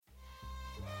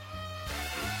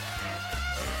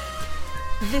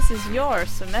This is your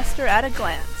Semester at a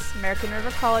Glance, American River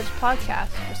College podcast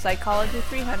for Psychology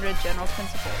 300 General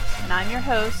Principles, and I'm your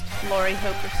host, Lori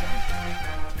Hokerson.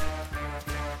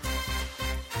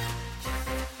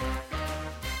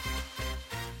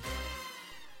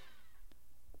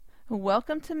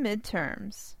 Welcome to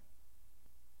midterms.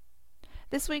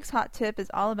 This week's hot tip is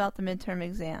all about the midterm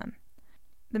exam.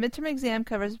 The midterm exam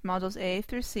covers modules A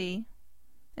through C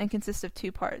and consists of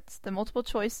two parts, the multiple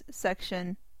choice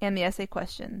section and the essay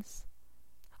questions.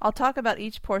 I'll talk about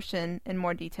each portion in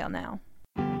more detail now.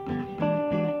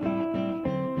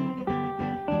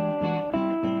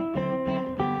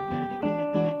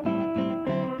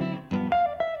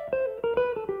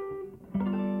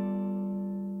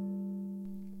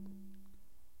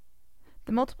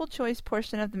 The multiple choice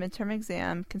portion of the midterm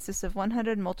exam consists of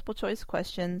 100 multiple choice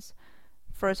questions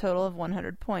for a total of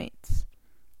 100 points.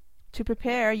 To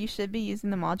prepare, you should be using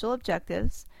the module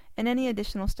objectives and any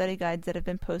additional study guides that have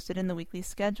been posted in the weekly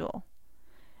schedule.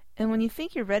 And when you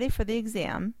think you're ready for the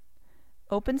exam,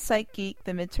 open Psyc,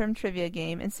 the midterm trivia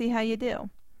game, and see how you do.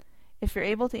 If you're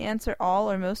able to answer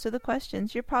all or most of the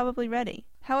questions, you're probably ready.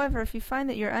 However, if you find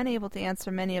that you're unable to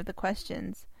answer many of the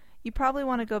questions, you probably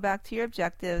want to go back to your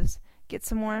objectives, get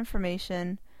some more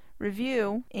information,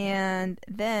 review, and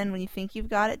then when you think you've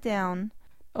got it down,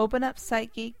 open up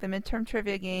Psyc, the midterm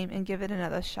trivia game, and give it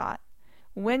another shot.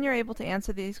 When you're able to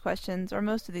answer these questions, or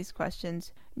most of these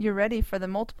questions, you're ready for the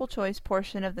multiple choice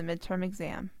portion of the midterm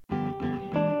exam.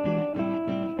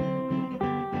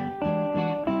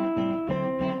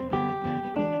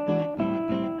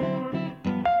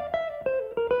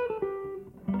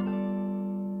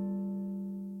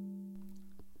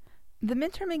 The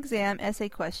midterm exam essay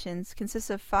questions consist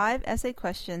of 5 essay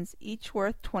questions, each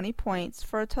worth 20 points,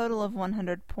 for a total of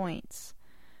 100 points.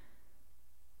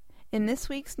 In this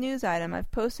week's news item,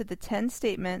 I've posted the 10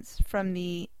 statements from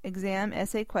the exam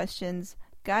essay questions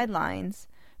guidelines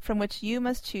from which you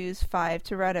must choose 5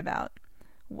 to write about,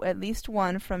 at least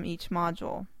one from each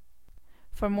module.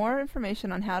 For more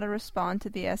information on how to respond to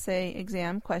the essay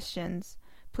exam questions,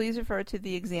 please refer to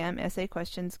the exam essay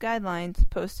questions guidelines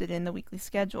posted in the weekly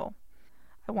schedule.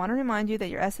 I want to remind you that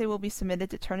your essay will be submitted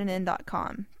to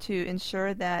turnitin.com to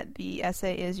ensure that the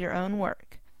essay is your own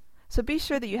work. So be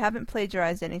sure that you haven't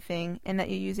plagiarized anything and that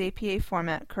you use APA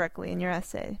format correctly in your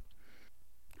essay.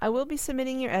 I will be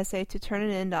submitting your essay to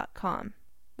turnitin.com.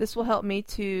 This will help me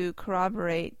to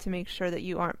corroborate to make sure that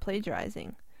you aren't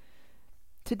plagiarizing.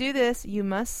 To do this, you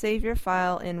must save your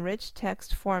file in rich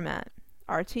text format,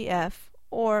 RTF,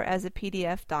 or as a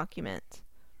PDF document.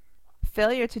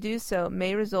 Failure to do so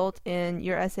may result in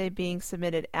your essay being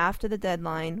submitted after the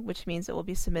deadline, which means it will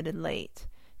be submitted late.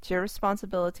 It's your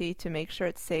responsibility to make sure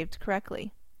it's saved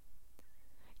correctly.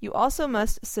 You also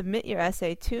must submit your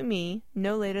essay to me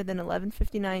no later than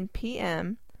 11:59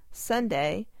 p.m.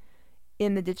 Sunday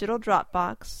in the digital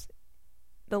Dropbox.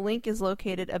 The link is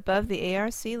located above the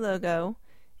ARC logo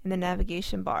in the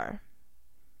navigation bar.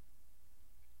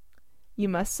 You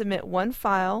must submit one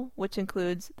file, which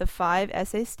includes the 5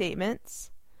 essay statements,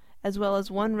 as well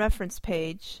as one reference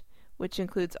page, which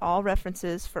includes all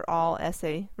references for all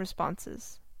essay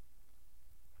responses.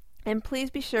 And please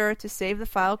be sure to save the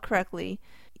file correctly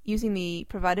using the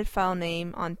provided file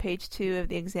name on page 2 of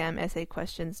the exam essay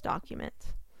questions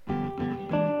document.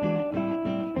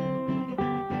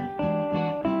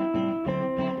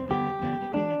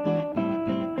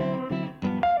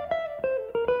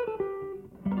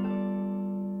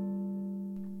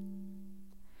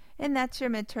 And that's your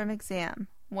midterm exam.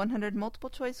 100 multiple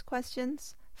choice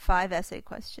questions, 5 essay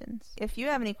questions. If you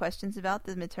have any questions about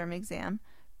the midterm exam,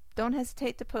 don't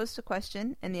hesitate to post a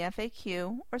question in the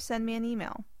FAQ or send me an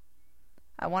email.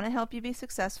 I want to help you be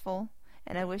successful,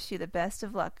 and I wish you the best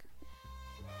of luck